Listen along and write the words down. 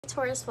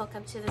Taurus,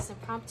 welcome to this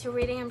impromptu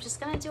reading. I'm just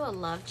going to do a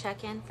love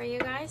check-in for you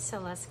guys. So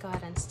let's go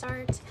ahead and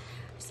start.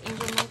 There's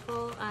Angel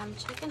Michael.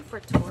 Check in for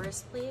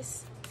Taurus,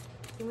 please.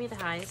 Give me the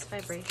highest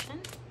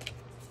vibration.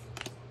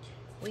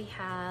 We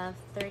have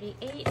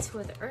 38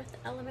 with earth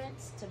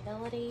element,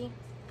 stability.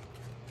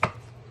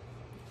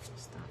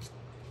 Stop.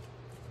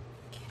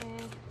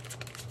 Okay.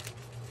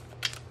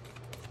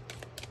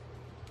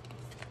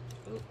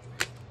 Ooh.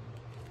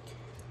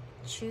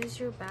 Choose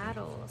your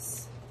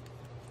battles.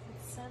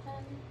 7.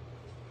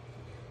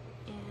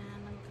 And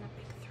I'm gonna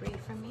pick 3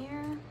 from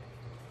here.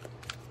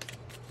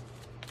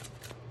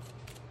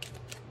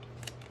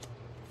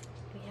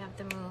 We have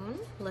the moon.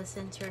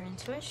 Listen to your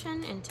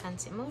intuition,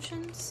 intense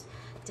emotions,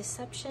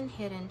 deception,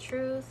 hidden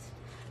truth,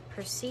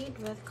 proceed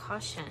with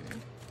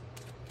caution,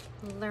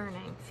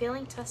 learning,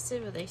 feeling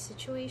tested with a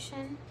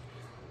situation,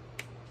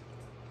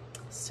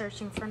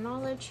 searching for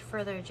knowledge,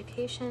 further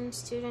education,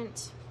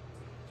 student,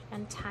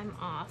 and time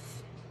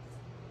off.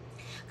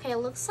 Okay, it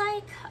looks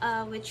like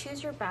with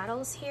choose your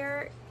battles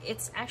here,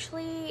 it's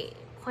actually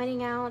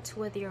pointing out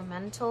with your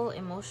mental,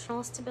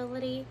 emotional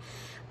stability,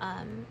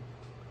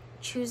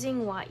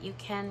 choosing what you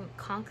can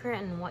conquer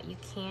and what you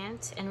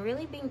can't, and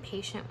really being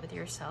patient with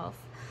yourself.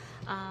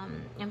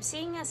 I'm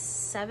seeing a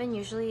 7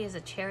 usually is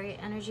a chariot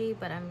energy,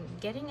 but I'm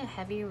getting a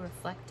heavy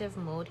reflective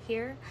mode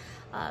here.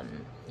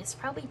 It's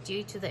probably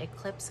due to the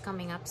eclipse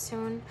coming up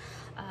soon.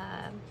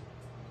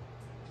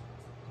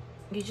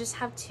 You just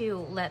have to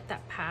let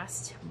that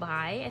pass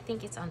by. I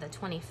think it's on the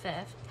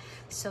 25th.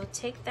 So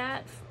take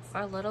that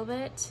for a little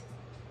bit,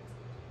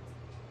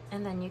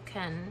 and then you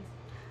can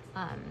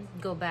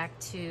go back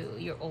to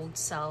your old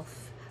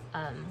self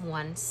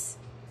once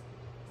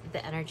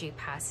the energy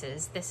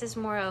passes. This is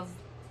more of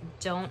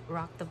don't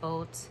rock the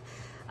boat.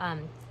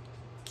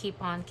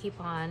 Keep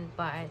on,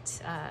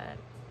 but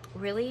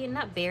really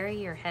not bury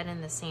your head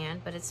in the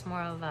sand, but it's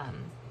more of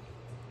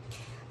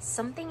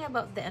something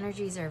about the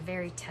energies are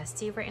very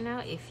testy right now.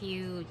 If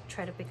you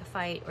try to pick a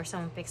fight or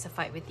someone picks a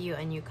fight with you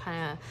and you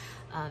kind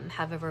of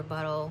have a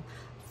rebuttal,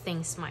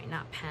 things might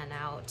not pan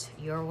out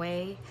your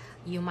way.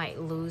 You might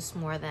lose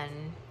more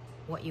than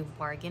what you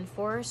bargained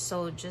for.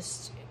 So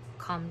just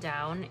calm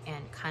down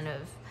and kind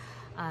of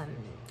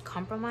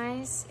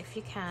compromise if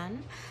you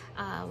can.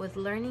 With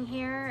learning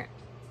here,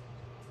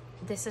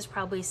 this is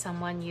probably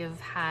someone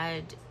you've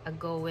had a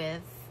go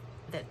with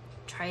that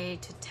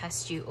tried to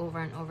test you over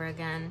and over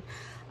again.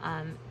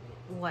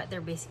 What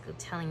they're basically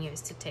telling you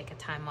is to take a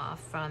time off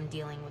from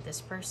dealing with this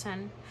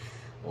person,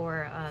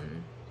 or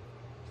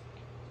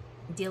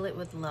deal it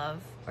with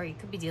love, or you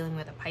could be dealing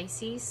with a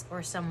Pisces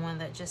or someone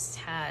that just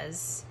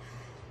has,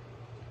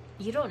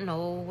 you don't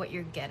know what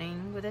you're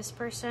getting with this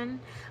person.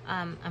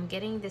 I'm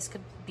getting this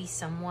could be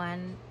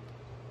someone,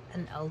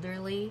 an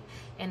elderly,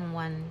 and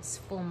once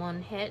full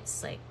moon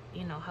hits, like,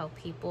 you know how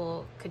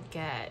people could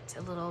get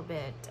a little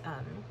bit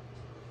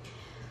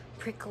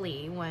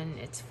prickly when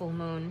it's full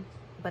moon,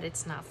 but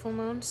it's not full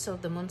moon, so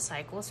the moon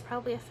cycles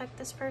probably affect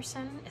this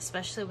person,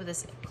 especially with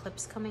this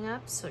eclipse coming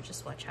up, so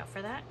just watch out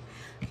for that.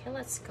 Okay,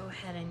 let's go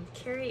ahead and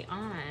carry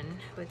on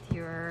with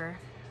your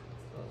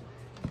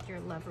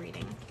love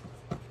reading.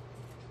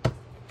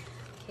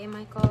 Okay,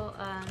 Michael,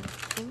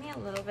 give me a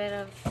little bit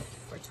of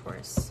for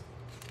Taurus.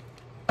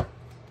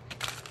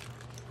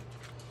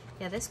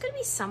 Yeah, this could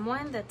be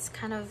someone that's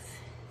kind of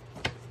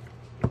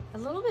a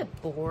little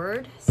bit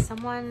bored,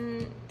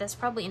 someone that's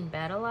probably in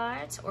bed a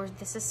lot, or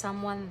this is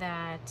someone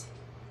that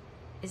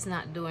is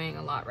not doing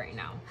a lot right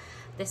now.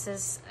 This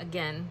is,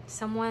 again,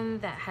 someone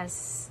that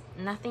has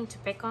nothing to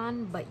pick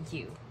on but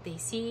you. They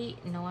see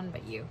no one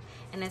but you,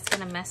 and it's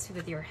gonna mess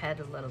with your head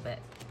a little bit.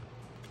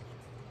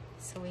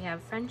 So we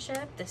have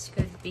friendship. This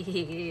could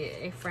be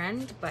a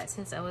friend, but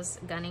since I was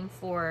gunning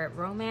for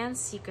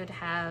romance, you could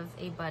have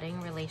a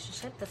budding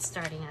relationship that's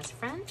starting as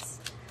friends.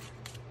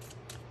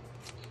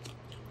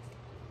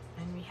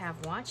 And we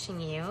have watching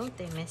you.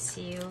 They miss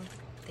you.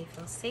 They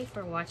feel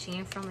safer watching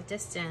you from a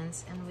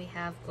distance. And we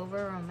have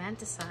over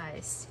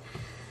romanticized.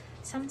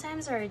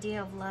 Sometimes our idea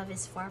of love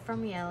is far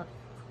from reality.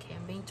 Okay,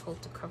 I'm being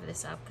told to cover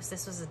this up because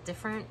this was a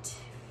different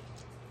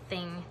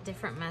thing,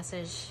 different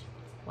message,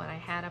 what I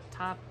had up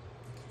top.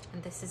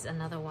 And this is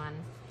another one.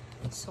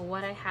 So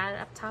what I had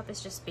up top is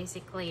just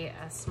basically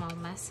a small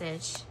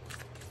message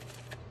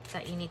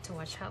that you need to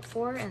watch out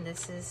for. And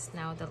this is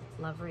now the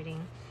love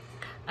reading.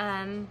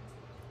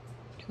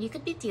 You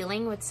could be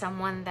dealing with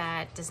someone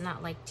that does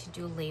not like to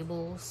do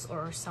labels,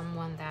 or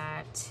someone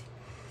that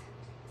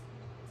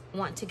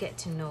want to get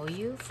to know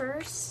you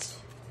first.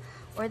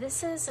 Or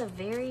this is a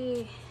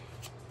very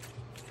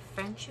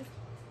friendship.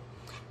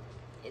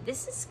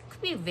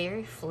 Could be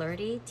very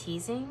flirty,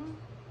 teasing.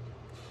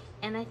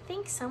 And I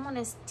think someone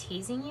is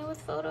teasing you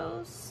with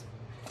photos.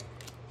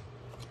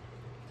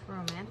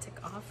 Romantic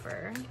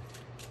offer.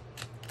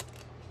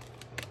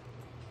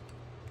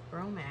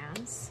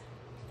 Romance.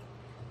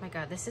 Oh my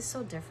god, this is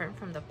so different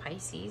from the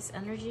Pisces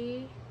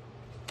energy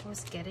I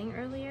was getting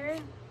earlier.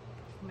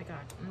 Oh my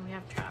god, and we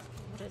have trap.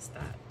 What is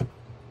that?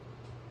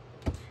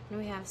 And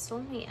we have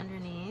soulmate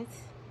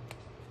underneath.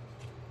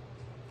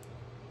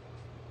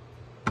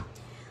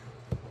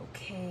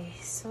 Okay,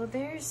 so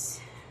there's...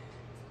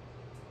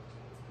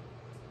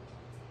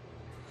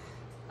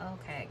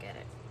 Okay, I get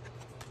it.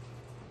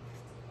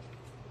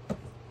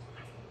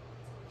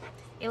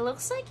 It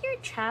looks like you're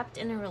trapped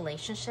in a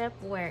relationship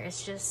where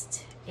it's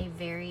just a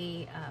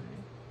very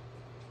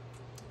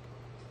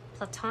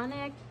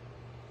platonic,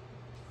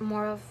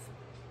 more of...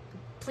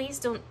 Please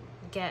don't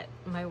get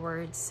my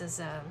words as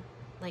a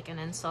like an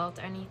insult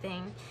or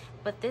anything,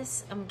 but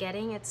this I'm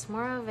getting, it's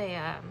more of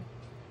a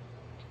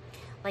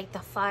like the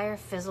fire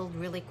fizzled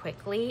really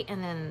quickly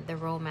and then the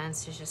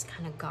romance is just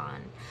kind of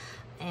gone.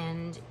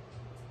 And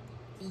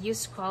you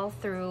scroll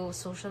through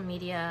social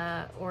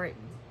media, or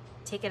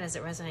take it as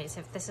it resonates.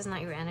 If this is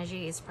not your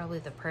energy, it's probably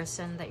the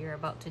person that you're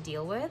about to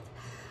deal with.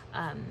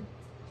 And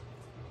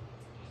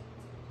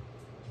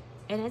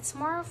it's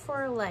more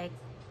for like,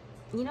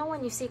 you know,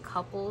 when you see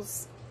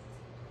couples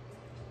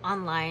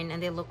online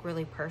and they look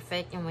really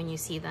perfect, and when you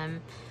see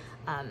them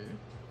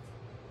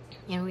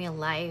in real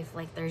life,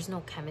 like there's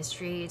no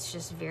chemistry. It's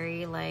just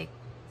very like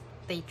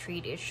they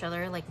treat each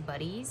other like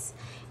buddies.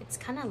 It's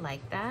kind of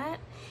like that.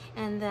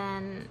 And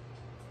then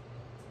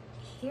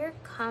here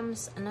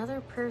comes another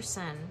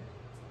person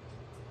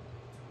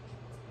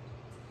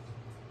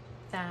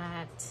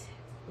that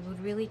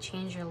would really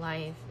change your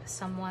life.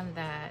 Someone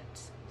that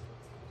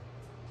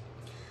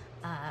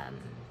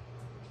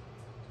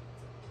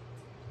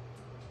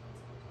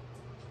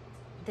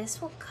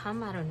this will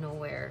come out of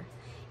nowhere,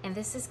 and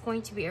this is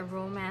going to be a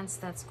romance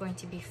that's going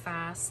to be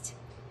fast,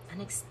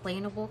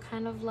 unexplainable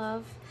kind of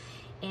love.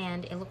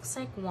 And it looks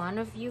like one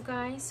of you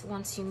guys,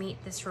 once you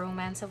meet this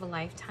romance of a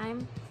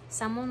lifetime,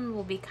 someone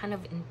will be kind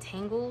of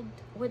entangled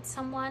with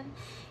someone,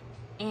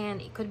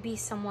 and it could be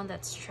someone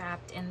that's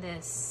trapped in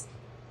this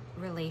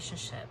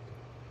relationship.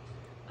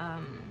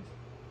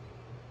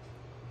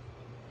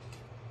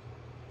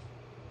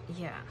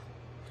 Yeah,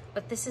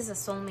 but this is a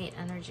soulmate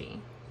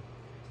energy.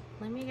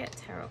 Let me get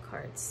tarot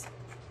cards.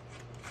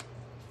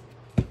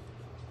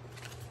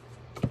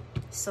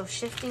 So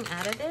shifting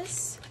out of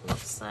this,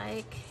 looks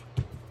like,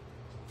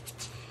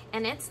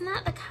 and it's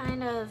not the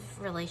kind of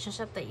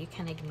relationship that you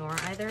can ignore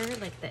either.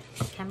 Like the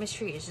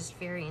chemistry is just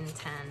very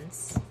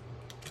intense.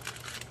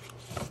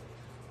 Hold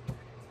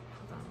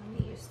on, let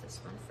me use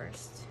this one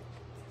first.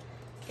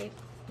 Okay,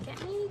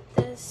 get me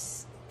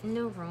this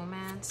new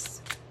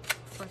romance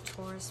for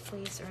Taurus,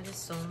 please, or the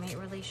soulmate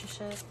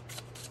relationship.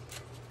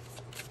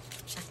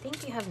 I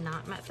think you have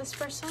not met this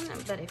person,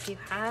 but if you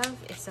have,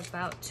 it's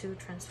about to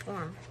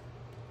transform.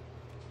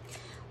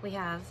 We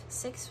have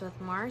 6 with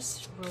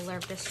Mars, ruler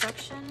of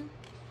destruction,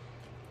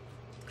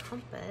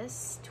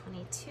 compass,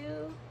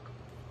 22,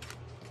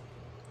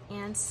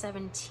 and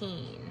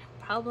 17,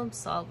 problem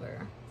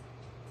solver.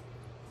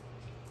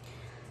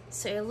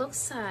 So it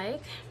looks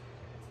like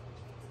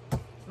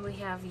we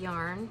have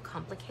yarn,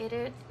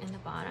 complicated, in the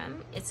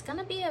bottom. It's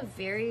gonna be a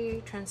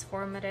very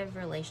transformative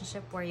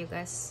relationship where you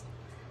guys,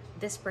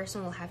 this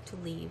person will have to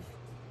leave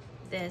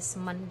this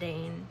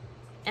mundane,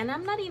 and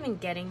I'm not even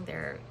getting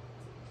their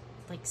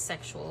like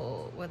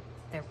sexual with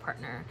their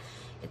partner.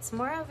 It's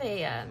more of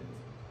a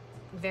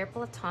very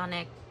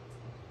platonic,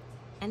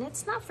 and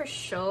it's not for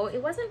show.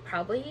 It wasn't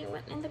probably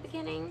in the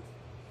beginning,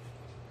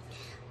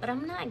 but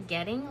I'm not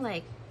getting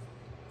like,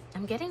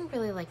 I'm getting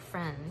really like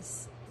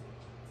friends,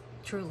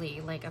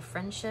 truly like a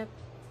friendship,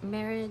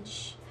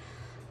 marriage.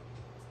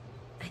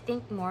 I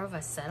think more of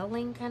a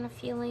settling kind of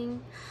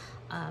feeling.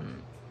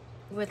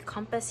 With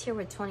compass here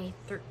with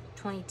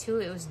 22,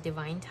 it was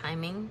divine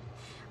timing.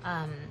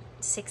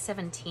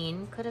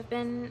 617 could have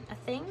been a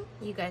thing.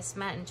 You guys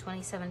met in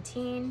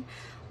 2017,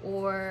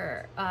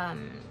 or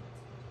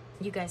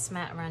you guys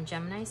met around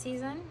Gemini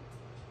season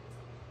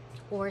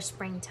or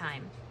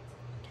springtime.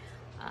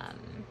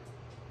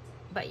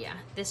 But yeah,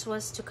 this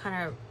was to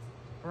kind of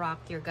rock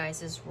your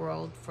guys'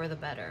 world for the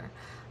better.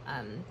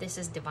 This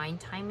is divine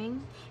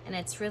timing, and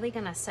it's really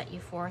gonna set you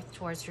forth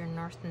towards your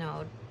North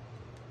Node,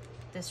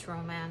 this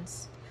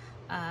romance.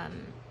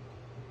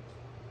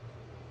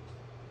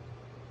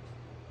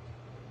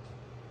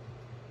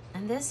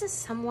 And this is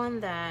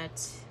someone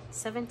that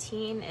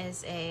 17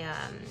 is a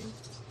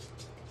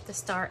the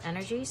star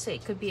energy, so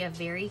it could be a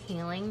very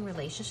healing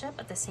relationship.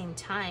 At the same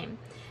time,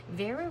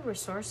 very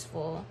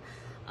resourceful.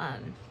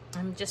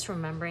 I'm just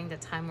remembering the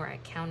time where I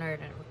encountered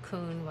a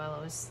raccoon while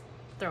I was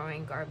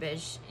throwing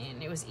garbage,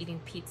 and it was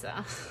eating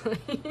pizza.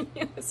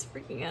 It was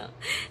freaking out.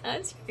 I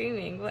was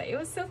screaming, but it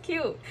was so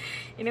cute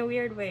in a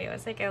weird way. It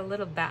was like a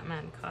little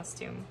Batman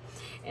costume.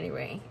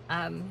 Anyway,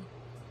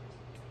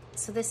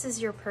 so this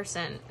is your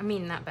person. I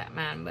mean, not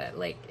Batman, but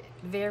like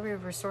very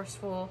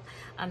resourceful.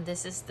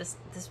 This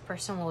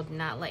person would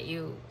not let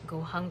you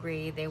go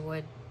hungry. They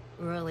would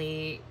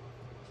really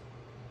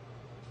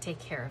take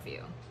care of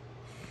you.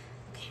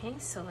 Okay,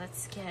 so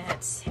let's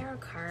get tarot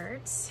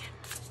cards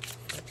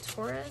for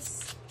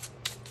Taurus.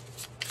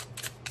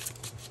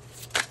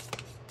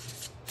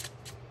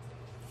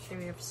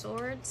 3 of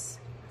Swords.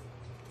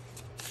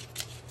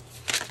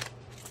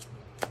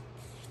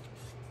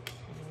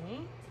 Okay.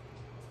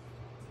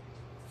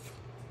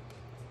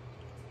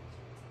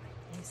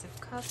 Ace of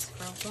Cups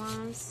for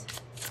Wands.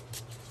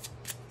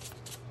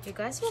 You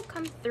guys will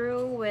come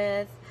through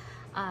with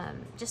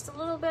just a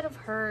little bit of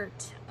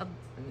hurt,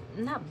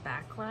 not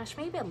backlash,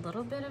 maybe a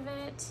little bit of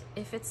it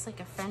if it's like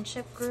a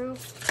friendship group,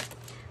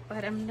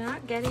 but I'm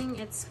not getting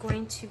it's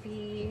going to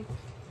be,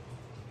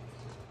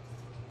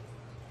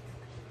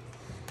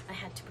 I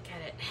had to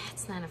get it,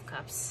 it's 9 of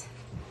Cups.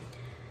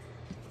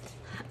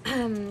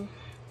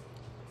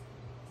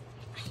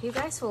 You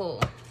guys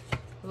will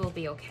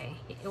be okay.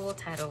 It will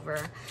tide over,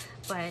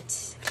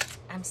 but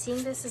I'm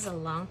seeing this as a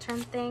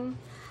long-term thing,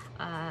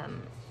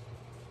 and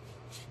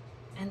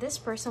this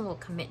person will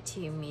commit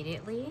to you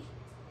immediately.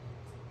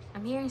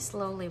 I'm hearing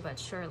slowly but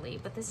surely,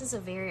 but this is a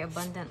very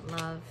abundant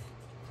love,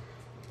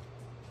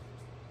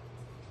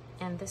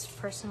 and this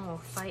person will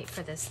fight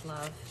for this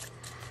love.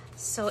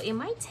 So it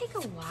might take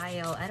a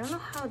while. I don't know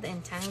how the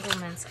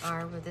entanglements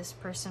are with this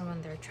person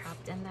when they're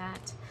trapped in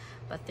that,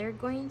 but they're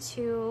going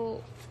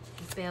to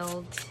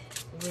build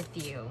with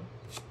you.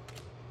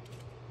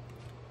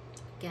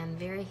 Again,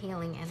 very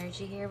healing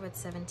energy here with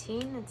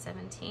 17 and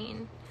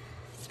 17.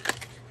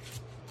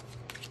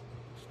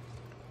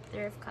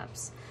 3 of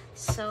Cups.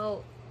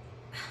 So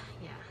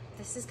yeah,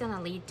 this is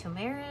gonna lead to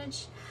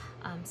marriage,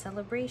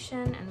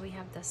 celebration, and we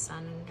have the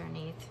Sun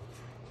underneath.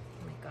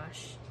 Oh my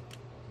gosh,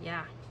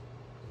 yeah.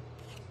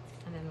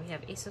 And then we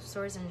have Ace of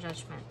Swords and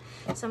Judgment.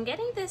 So I'm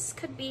getting this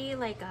could be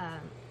like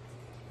a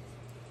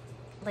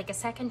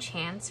second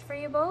chance for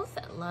you both.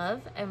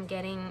 Love, I'm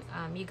getting,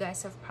 you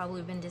guys have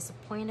probably been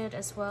disappointed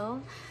as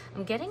well.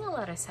 I'm getting a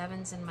lot of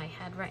 7s in my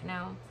head right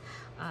now.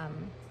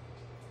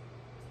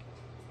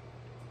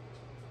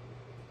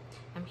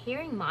 I'm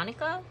hearing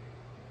Monica,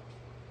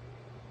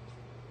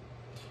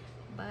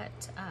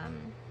 but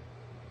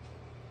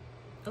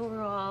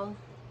overall,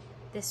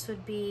 this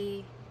would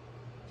be,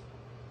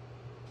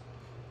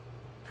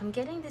 I'm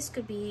getting this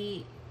could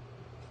be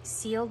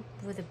sealed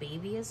with a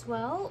baby as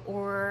well,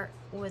 or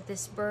with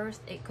this birth,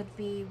 it could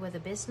be with a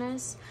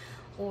business,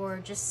 or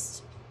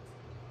just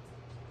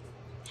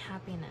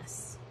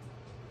happiness,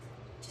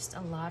 just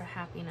a lot of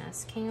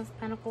happiness. King of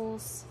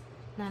Pentacles,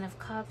 9 of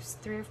Cups,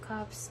 3 of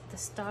Cups, the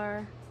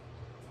Star.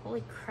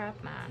 Holy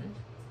crap, man,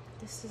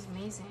 this is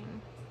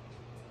amazing.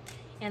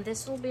 And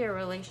this will be a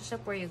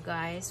relationship where you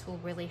guys will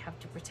really have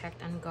to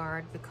protect and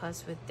guard,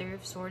 because with 3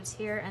 of Swords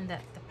here and the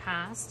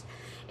past,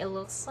 it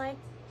looks like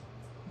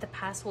the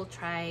past will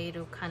try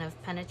to kind of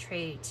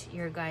penetrate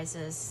your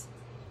guys's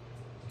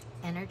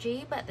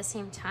energy, but at the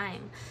same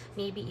time,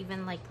 maybe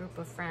even like group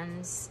of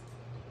friends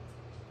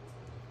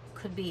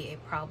could be a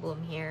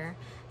problem here,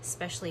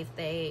 especially if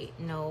they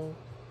know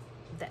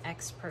the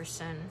ex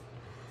person.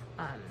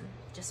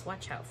 Just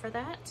watch out for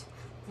that.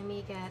 Let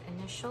me get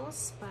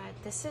initials, but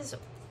this is,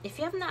 if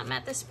you have not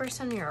met this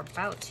person, you're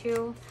about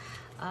to.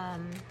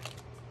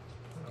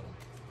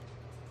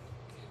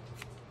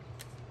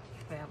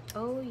 We have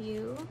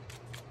OU,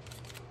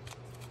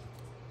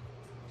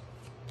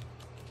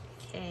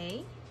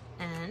 K,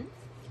 N,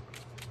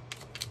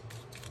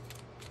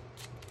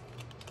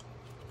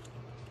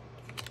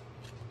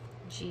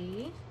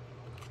 G,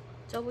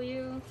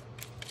 W,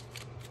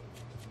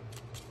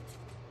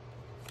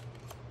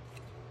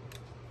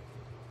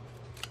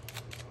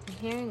 I'm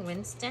hearing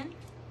Winston.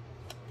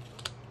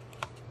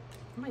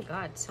 Oh my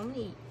god, so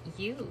many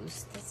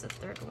U's. That's the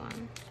 3rd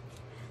one.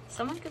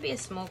 Someone could be a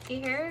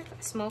smoker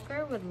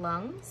with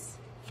lungs.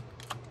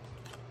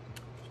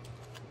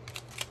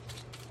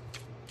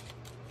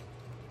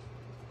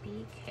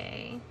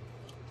 BK.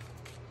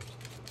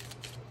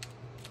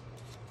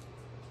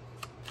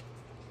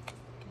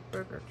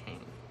 Burger King.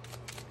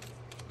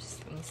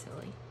 Just being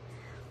silly.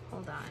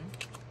 Hold on.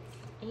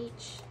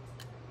 H.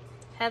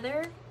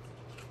 Heather.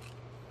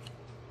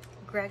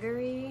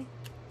 Gregory.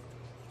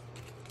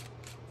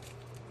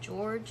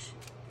 George.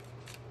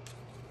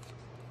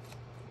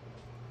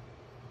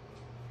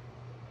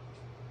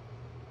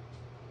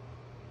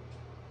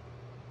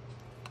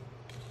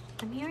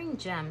 I'm hearing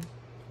Gem.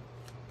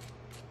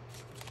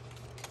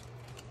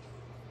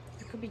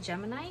 It could be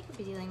Gemini. You could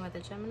be dealing with a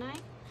Gemini.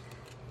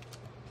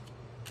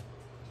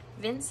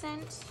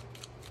 Vincent.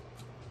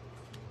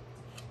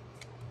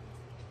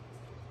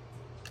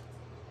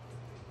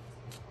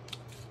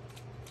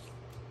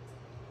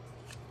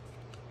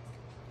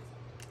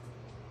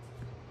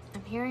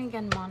 I'm hearing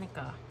again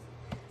Monica.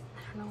 I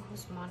don't know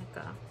who's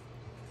Monica.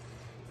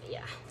 But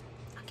yeah.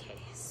 Okay,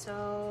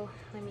 so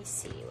let me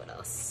see what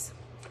else.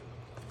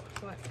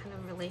 What kind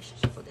of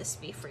relationship will this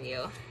be for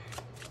you?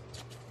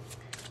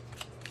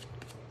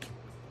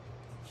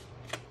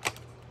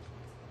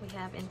 We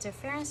have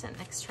interference and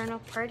external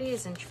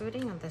parties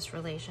intruding on this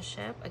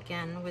relationship.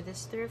 Again, with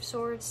this 3 of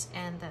Swords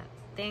and the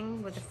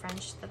thing with the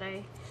French that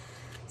I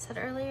said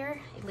earlier.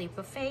 A leap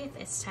of faith.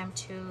 It's time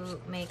to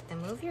make the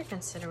move you're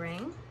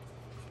considering.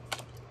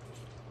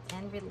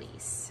 And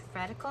release.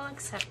 Radical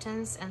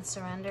acceptance and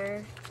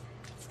surrender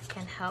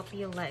can help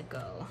you let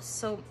go.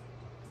 So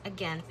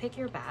again, pick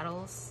your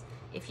battles.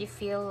 If you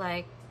feel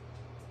like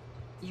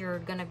you're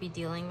gonna be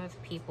dealing with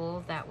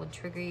people that would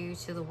trigger you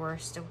to the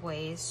worst of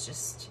ways,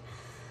 just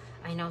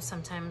I know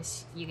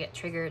sometimes you get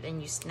triggered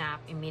and you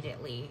snap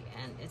immediately,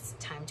 and it's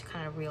time to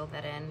kind of reel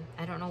that in.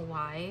 I don't know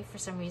why, for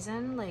some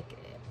reason, like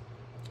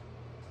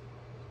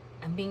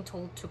I'm being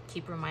told to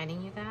keep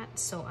reminding you that,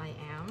 so I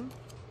am.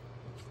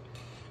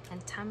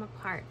 And time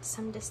apart,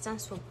 some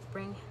distance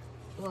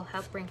will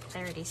help bring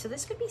clarity. So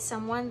this could be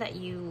someone that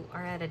you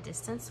are at a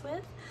distance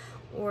with,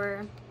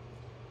 or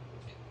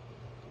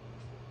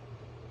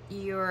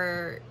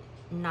you're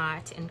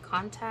not in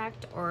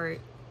contact, or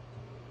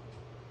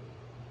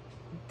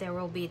there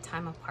will be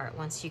time apart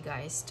once you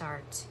guys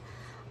start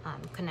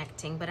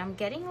connecting. But I'm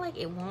getting like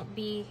it won't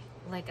be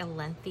like a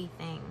lengthy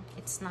thing.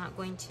 It's not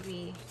going to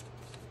be,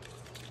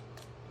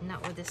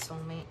 not with the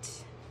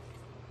soulmate.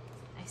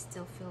 I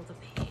still feel the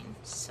pain.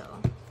 So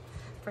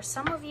for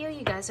some of you,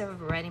 you guys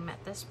have already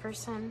met this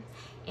person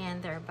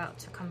and they're about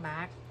to come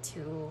back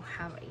to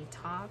have a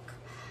talk.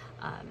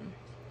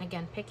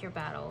 Again, pick your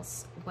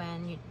battles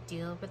when you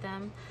deal with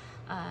them.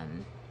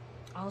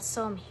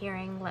 Also, I'm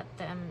hearing let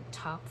them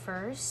talk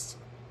first,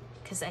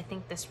 because I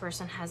think this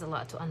person has a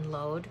lot to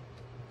unload.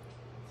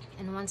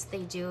 And once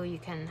they do, you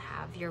can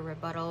have your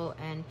rebuttal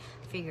and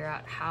figure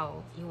out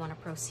how you want to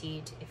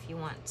proceed. If you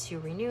want to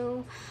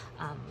renew,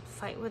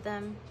 fight with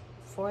them,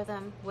 for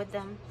them, with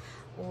them,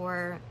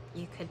 or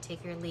you could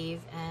take your leave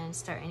and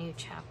start a new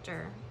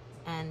chapter.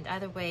 And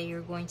either way,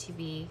 you're going to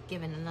be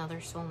given another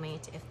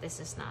soulmate if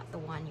this is not the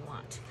one you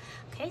want.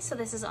 Okay, so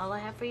this is all I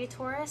have for you,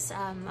 Taurus.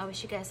 I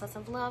wish you guys lots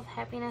of love,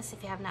 happiness.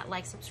 If you have not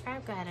liked,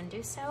 subscribe, go ahead and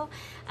do so.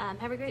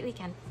 Have a great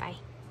weekend. Bye.